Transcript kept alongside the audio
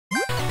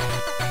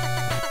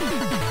A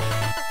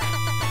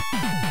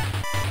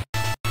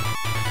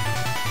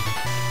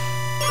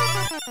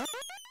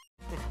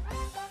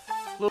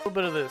little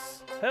bit of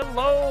this.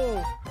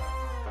 Hello!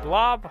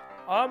 Blob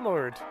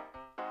onward.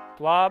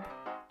 Blob.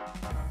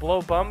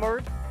 Blow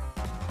bumward.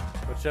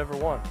 Whichever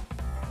one.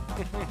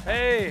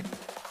 Hey!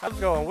 How's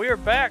it going? We're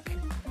back!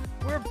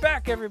 We're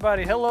back,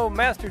 everybody! Hello,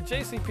 Master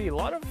JCP. A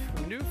lot of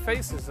new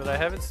faces that I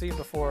haven't seen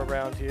before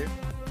around here.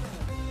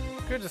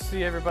 Good to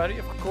see everybody,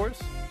 of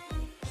course.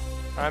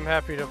 I'm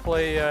happy to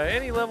play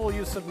any level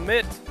you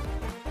submit.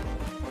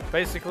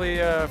 Basically,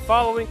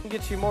 following can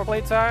get you more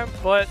playtime,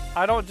 but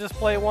I don't just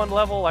play one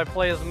level, I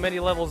play as many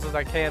levels as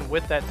I can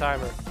with that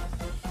timer.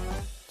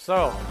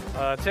 So,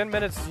 10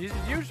 minutes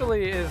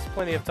usually is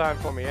plenty of time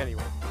for me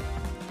anyway.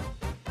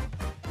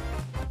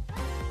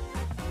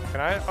 Can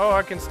I? Oh,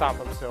 I can stomp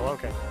him still,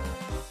 okay.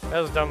 That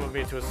was dumb of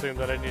me to assume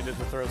that I needed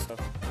to throw stuff.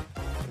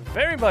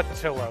 Very much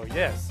hello,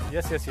 yes.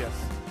 Yes, yes, yes.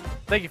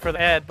 Thank you for the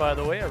ad, by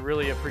the way, I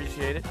really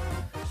appreciate it.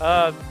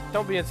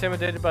 Don't be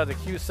intimidated by the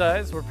queue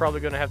size. We're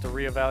probably going to have to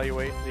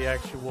reevaluate the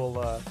actual,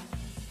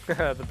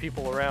 the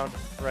people around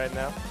right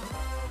now.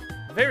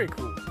 Very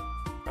cool.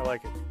 I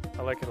like it.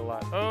 I like it a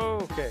lot.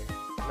 Okay.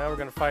 Now we're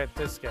going to fight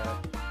this guy.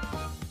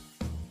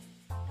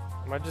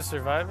 Am I just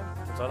surviving?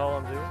 Is that all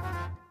I'm doing?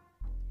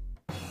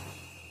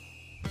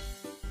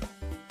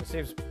 It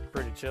seems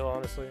pretty chill,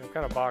 honestly. I'm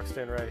kind of boxed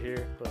in right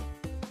here, but...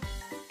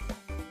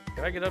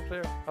 Can I get up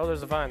there? Oh,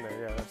 there's a vine there.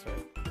 Yeah, that's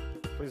right.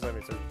 Please let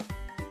me through.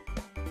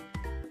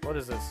 What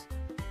is this?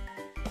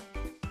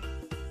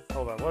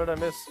 Hold on, what did I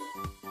miss?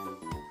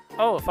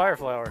 Oh, a fire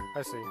flower.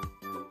 I see.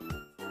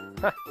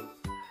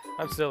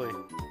 I'm silly.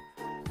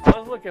 I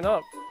was looking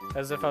up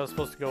as if I was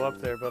supposed to go up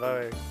there, but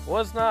I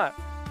was not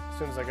as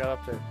soon as I got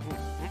up there.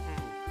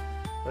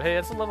 But hey,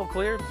 it's a level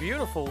clear.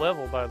 Beautiful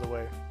level, by the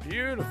way.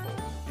 Beautiful.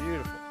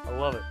 Beautiful. I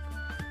love it.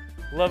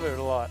 Love it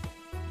a lot.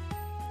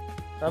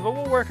 But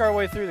we'll work our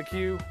way through the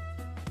queue.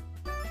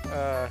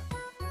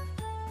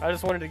 I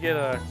just wanted to get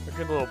a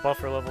good little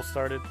buffer level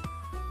started.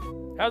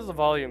 How's the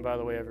volume, by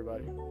the way,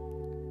 everybody?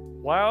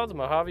 Wild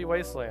Mojave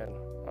Wasteland.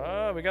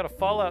 We got a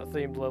Fallout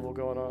themed level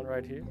going on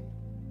right here.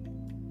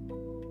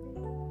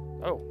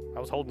 Oh, I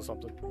was holding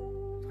something.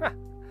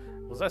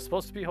 Was I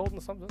supposed to be holding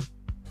something?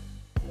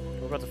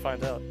 We're about to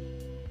find out.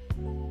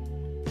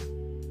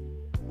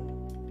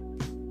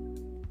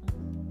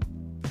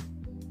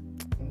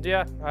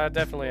 Yeah, I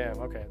definitely am.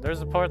 Okay,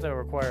 there's a part that will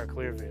require a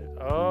clear vid.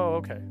 Oh,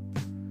 okay.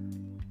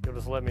 You'll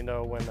just let me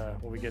know when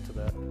we get to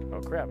that.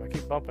 Oh crap, I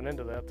keep bumping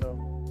into that though.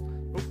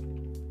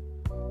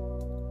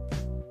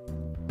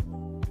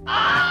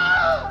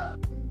 Ow!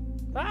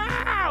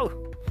 Ow!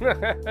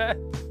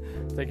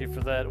 Thank you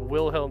for that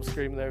Wilhelm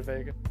scream there,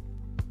 Vega.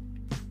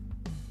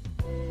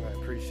 I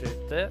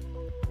appreciate that.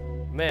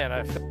 Man,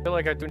 I feel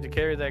like I need to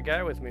carry that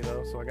guy with me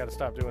though, so I gotta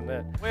stop doing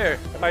that. Where?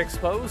 Am I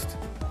exposed?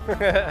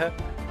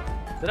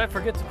 Did I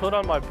forget to put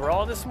on my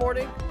bra this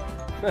morning?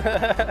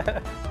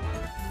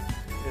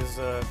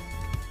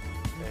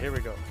 Yeah, here we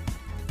go.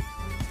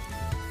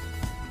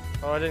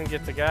 Oh, I didn't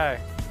get the guy.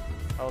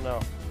 Oh no.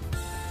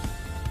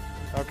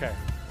 Okay.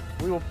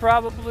 We will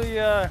probably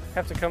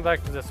have to come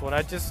back to this one.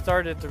 I just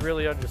started to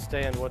really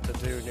understand what to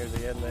do near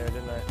the end there,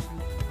 didn't I?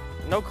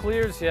 No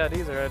clears yet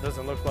either, it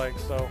doesn't look like,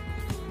 so.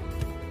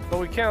 But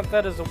we count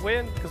that as a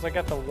win, because I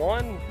got the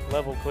one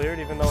level cleared,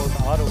 even though it was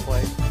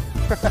autoplay.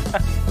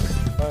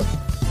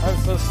 I'm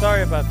so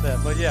sorry about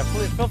that, but yeah,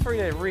 please feel free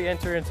to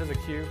re-enter into the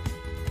queue.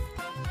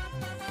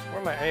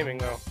 Where am I aiming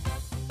though?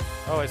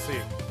 Oh, I see.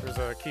 There's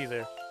a key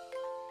there.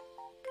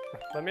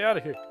 Let me out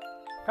of here.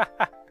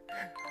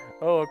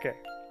 Oh, okay.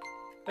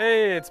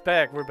 Hey, it's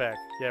back. We're back.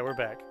 Yeah, we're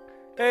back.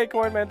 Hey,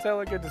 Coin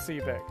Mantella, good to see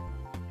you back.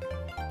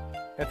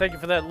 And thank you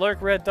for that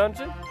Lurk Red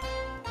Dungeon.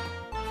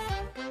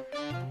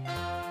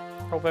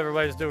 Hope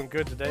everybody's doing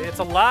good today. It's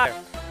alive.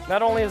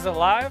 Not only is it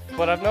live,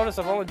 but I've noticed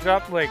I've only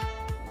dropped like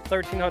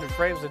 1,300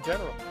 frames in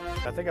general.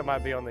 I think I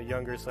might be on the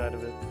younger side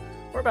of it.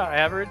 Or about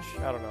average.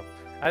 I don't know.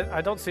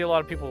 I don't see a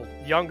lot of people,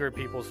 younger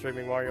people,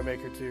 streaming Mario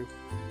Maker 2.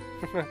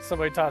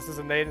 Somebody tosses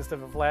a nade instead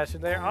of a flash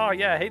in there. Oh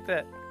yeah, I hate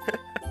that.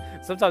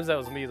 Sometimes that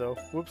was me though.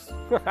 Whoops.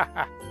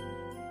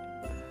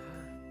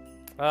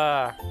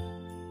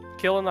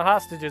 Killing the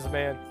hostages,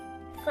 man.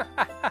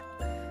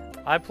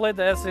 I played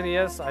the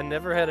SNES. I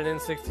never had an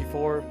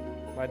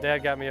N64. My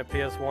dad got me a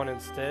PS1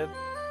 instead.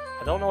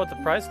 I don't know what the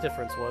price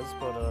difference was,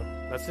 but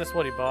that's just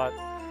what he bought.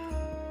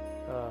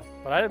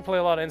 But I didn't play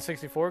a lot of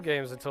N64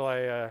 games until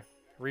I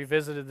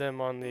revisited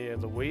them on the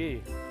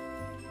Wii,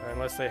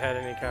 unless they had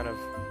any kind of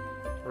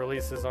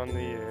releases on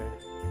the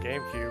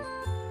GameCube.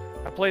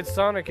 I played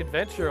Sonic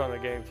Adventure on the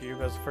GameCube.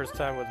 That was the first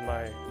time with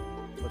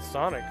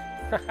Sonic.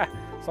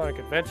 Sonic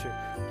Adventure.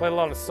 Played a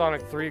lot of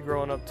Sonic 3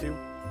 growing up too.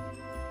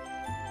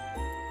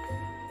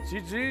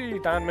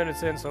 GG! 9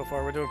 minutes in so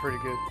far. We're doing pretty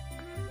good.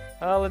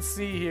 Let's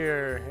see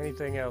here.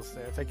 Anything else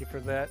there? Thank you for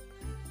that.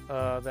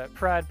 That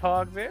Pride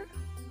Pog there.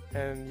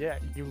 And yeah,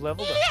 you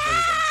leveled up.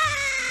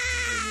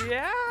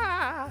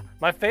 Yeah!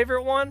 My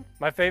favorite one,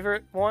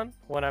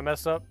 when I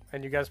mess up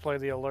and you guys play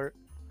the alert,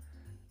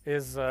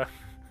 is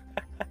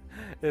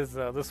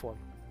this one.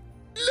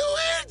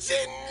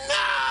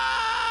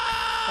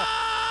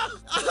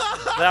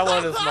 That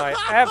one is my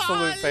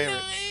absolute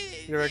favorite.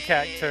 You're a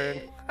cat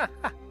turn.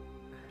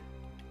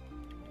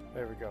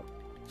 There we go.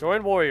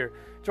 Join warrior.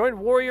 Join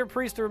warrior,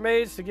 priest, or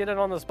mage to get in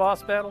on this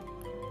boss battle.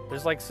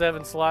 There's like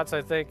 7 slots,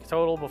 I think,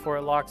 total before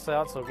it locks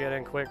out, so get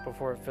in quick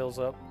before it fills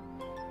up.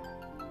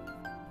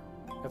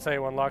 That's how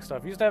you unlock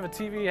stuff. You used to have a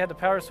TV, you had the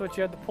power switch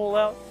you had to pull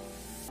out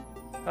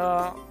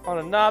on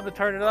a knob to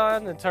turn it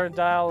on, and turn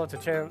dial into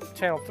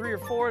channel 3 or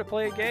 4 to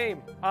play a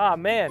game. Ah,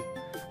 man.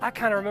 I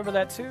kind of remember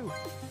that too.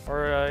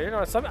 Or, you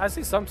know, I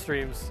see some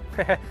streams.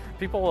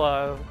 people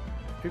are,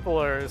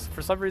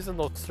 for some reason,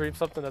 they'll stream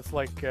something that's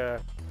like a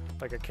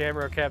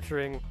camera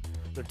capturing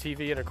their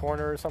TV in a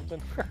corner or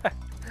something.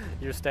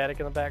 You're static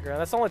in the background.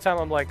 That's the only time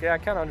I'm like, yeah, I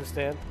kind of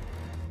understand.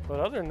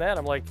 But other than that,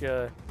 I'm like,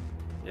 yeah,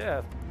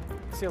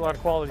 I see a lot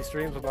of quality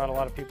streams with not a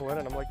lot of people in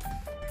it. I'm like,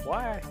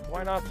 why?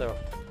 Why not, though?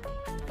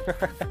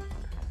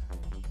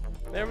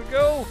 There we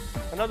go.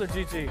 Another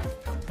GG.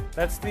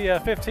 That's the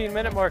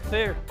 15-minute mark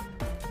there.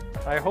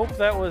 I hope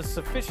that was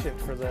sufficient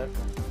for that.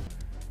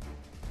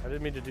 I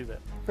didn't mean to do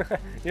that.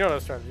 You know what I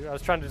was trying to do? I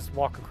was trying to just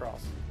walk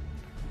across.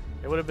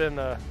 It would have been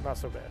not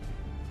so bad.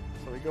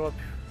 So we go up.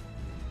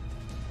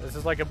 This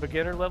is like a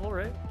beginner level,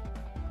 right?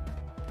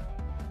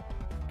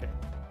 Okay.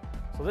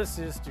 So let's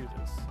just do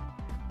this.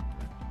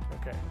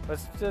 Okay.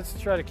 Let's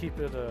try to keep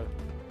it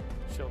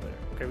chill there.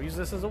 Okay, we use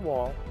this as a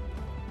wall.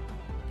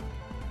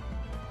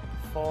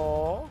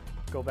 Fall.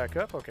 Go back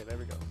up. Okay, there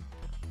we go.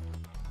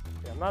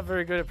 Yeah, I'm not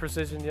very good at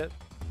precision yet.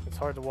 It's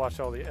hard to watch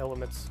all the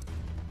elements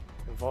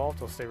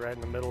involved. I'll stay right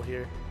in the middle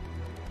here.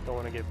 Don't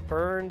want to get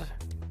burned.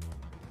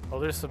 Oh,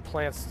 there's some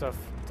plant stuff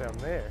down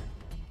there.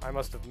 I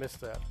must have missed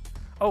that.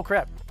 Oh,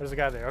 crap. There's a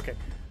guy there. Okay.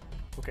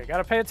 Okay,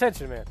 gotta pay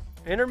attention, man.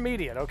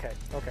 Intermediate. Okay,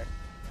 okay.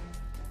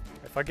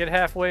 If I get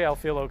halfway, I'll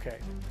feel okay.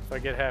 If I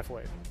get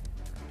halfway.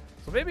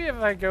 So maybe if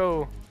I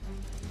go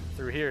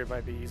through here, it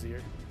might be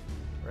easier.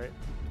 Right?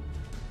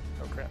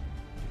 Oh, crap.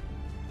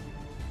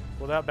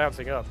 Without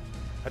bouncing up.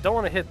 I don't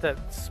want to hit that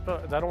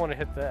I don't want to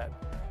hit that.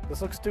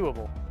 This looks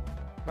doable.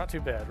 Not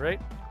too bad,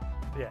 right?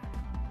 Yeah.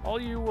 All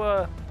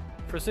you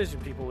precision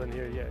people in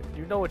here, yeah,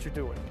 you know what you're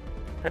doing.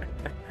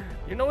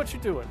 You know what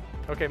you're doing.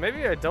 Okay,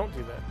 maybe I don't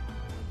do that.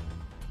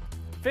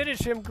 Finish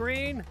him,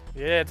 Green!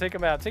 Yeah, take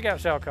him out. Take out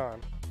Shao Kahn.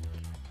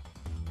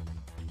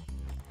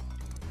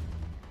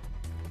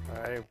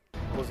 I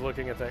was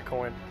looking at that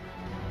coin.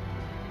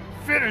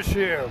 Finish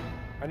him!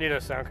 I need a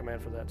sound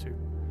command for that, too.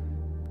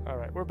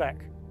 Alright, we're back.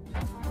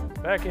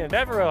 Back in.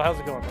 Devereaux, how's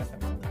it going, man?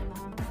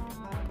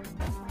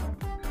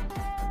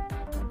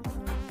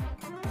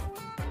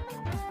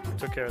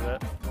 Took care of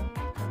that.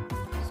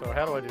 So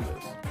how do I do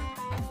this?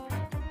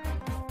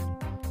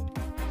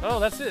 Oh,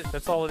 that's it.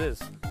 That's all it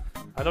is.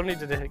 I don't need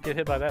to get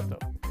hit by that, though.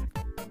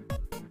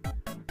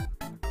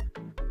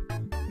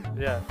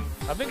 Yeah.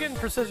 I've been getting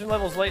precision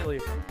levels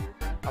lately.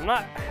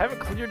 Haven't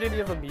cleared any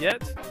of them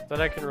yet that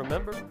I can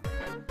remember.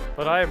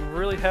 But I am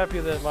really happy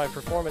that my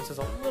performance is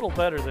a little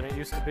better than it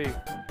used to be.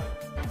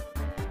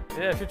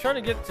 Yeah, if you're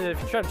trying to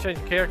change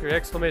your character,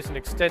 exclamation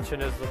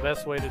extension is the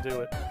best way to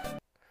do it.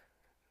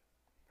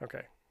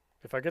 Okay.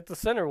 If I get the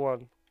center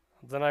one,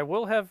 then I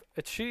will have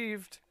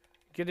achieved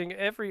getting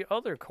every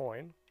other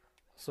coin.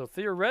 So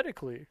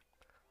theoretically,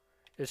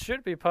 it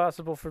should be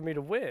possible for me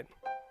to win.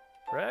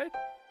 Right?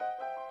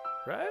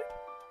 Right?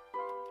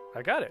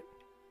 I got it.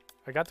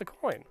 I got the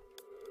coin.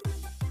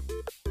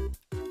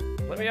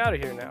 Let me out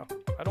of here now.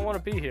 I don't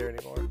want to be here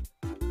anymore.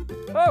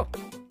 Oh!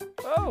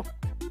 Oh!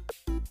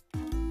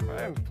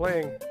 I am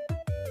playing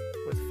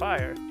with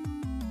fire.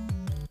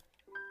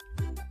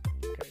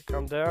 Okay,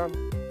 come down.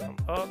 Come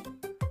up.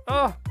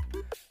 Oh!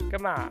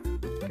 Come on.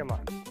 Come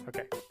on.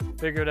 Okay.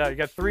 Figure it out. You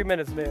got 3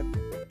 minutes, man.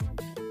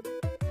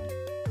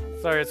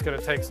 Sorry it's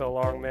gonna take so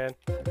long, man.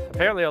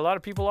 Apparently a lot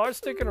of people are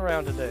sticking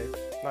around today.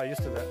 Not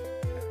used to that.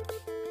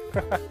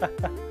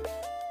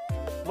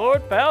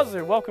 Lord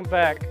Bowser, welcome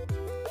back.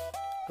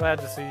 Glad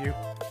to see you.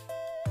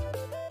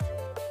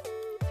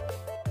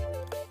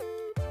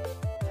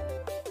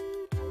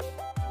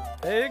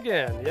 Hey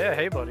again. Yeah,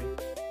 hey buddy.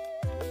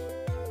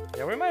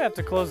 Yeah, we might have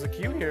to close the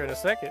queue here in a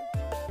second.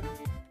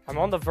 I'm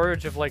on the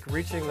verge of like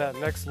reaching that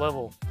next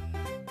level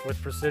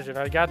with precision.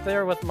 I got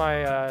there with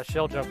my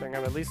shell jumping.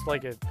 I'm at least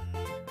like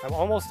I'm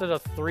almost at a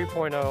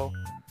 3.0.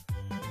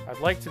 I'd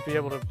like to be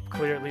able to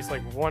clear at least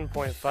like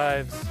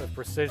 1.5s of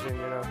precision,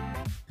 you know.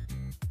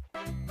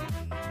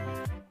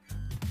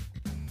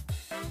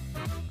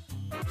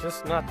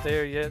 Just not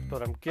there yet,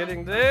 but I'm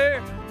getting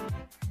there.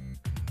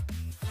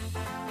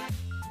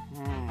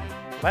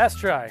 Last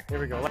try. Here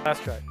we go.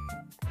 Last try.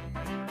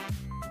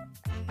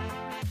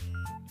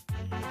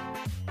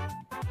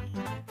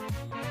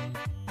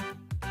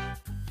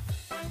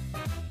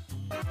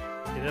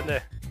 Get in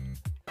there.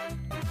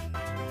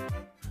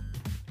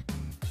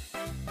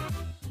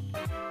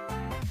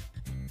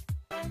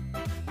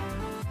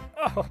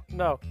 Oh,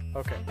 no.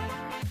 Okay.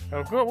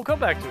 We'll come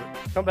back to it.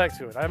 Come back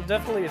to it. I'm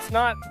definitely, it's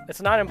not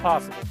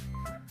impossible.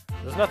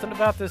 There's nothing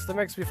about this that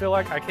makes me feel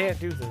like I can't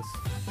do this.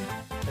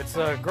 It's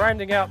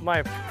grinding out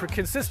my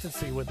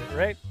consistency with it,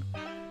 right?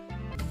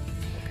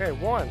 Okay,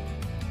 1.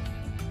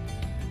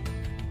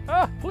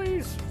 Ah,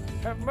 please,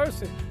 have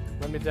mercy.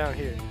 Let me down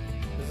here.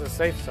 This is a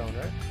safe zone,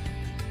 right?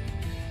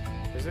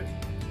 Is it?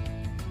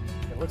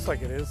 It looks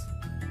like it is.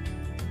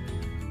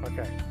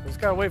 Okay, we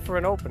just gotta wait for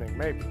an opening,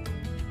 maybe.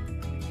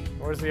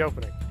 Where's the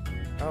opening?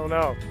 I don't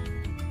know.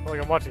 I feel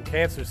like I'm watching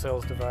cancer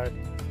cells divide.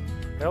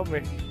 Help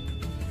me.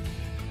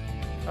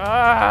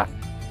 Ah!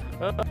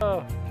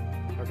 Oh.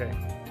 Okay.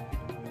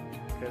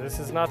 Okay, this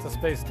is not the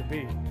space to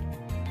be.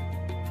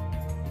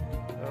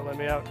 Oh, let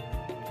me out.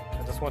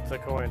 I just want the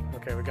coin.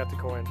 Okay, we got the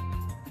coin.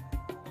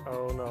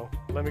 Oh no.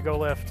 Let me go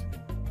left.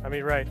 I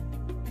mean right.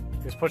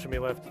 He's pushing me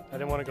left. I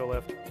didn't want to go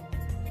left.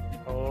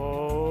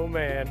 Oh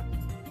man.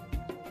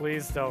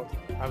 Please don't.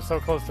 I'm so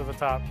close to the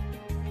top.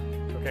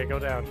 Okay, go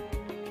down.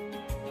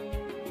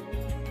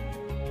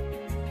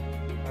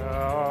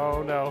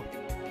 Oh no.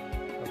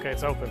 Okay,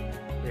 it's open.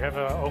 We have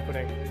an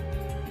opening.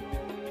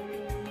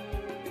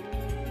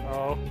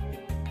 Oh.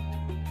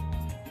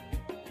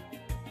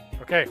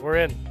 Okay, we're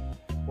in.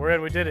 We're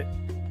in, we did it.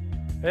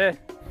 Eh.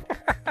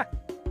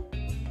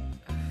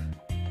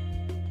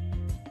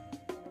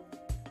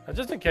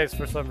 Just in case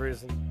for some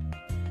reason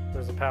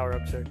there's a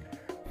power-up check.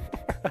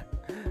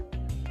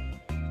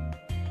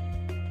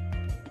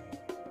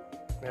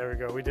 There we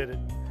go, we did it.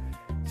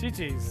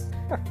 GG's.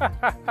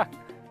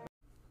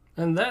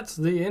 And that's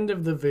the end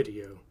of the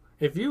video.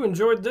 If you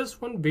enjoyed this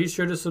one, be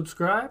sure to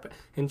subscribe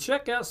and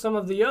check out some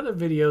of the other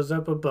videos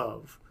up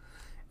above.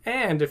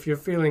 And if you're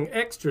feeling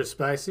extra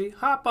spicy,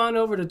 hop on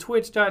over to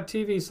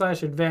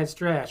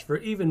twitch.tv/advancedtrash for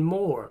even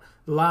more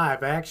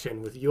live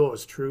action with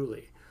yours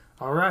truly.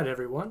 Alright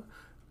everyone,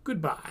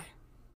 goodbye.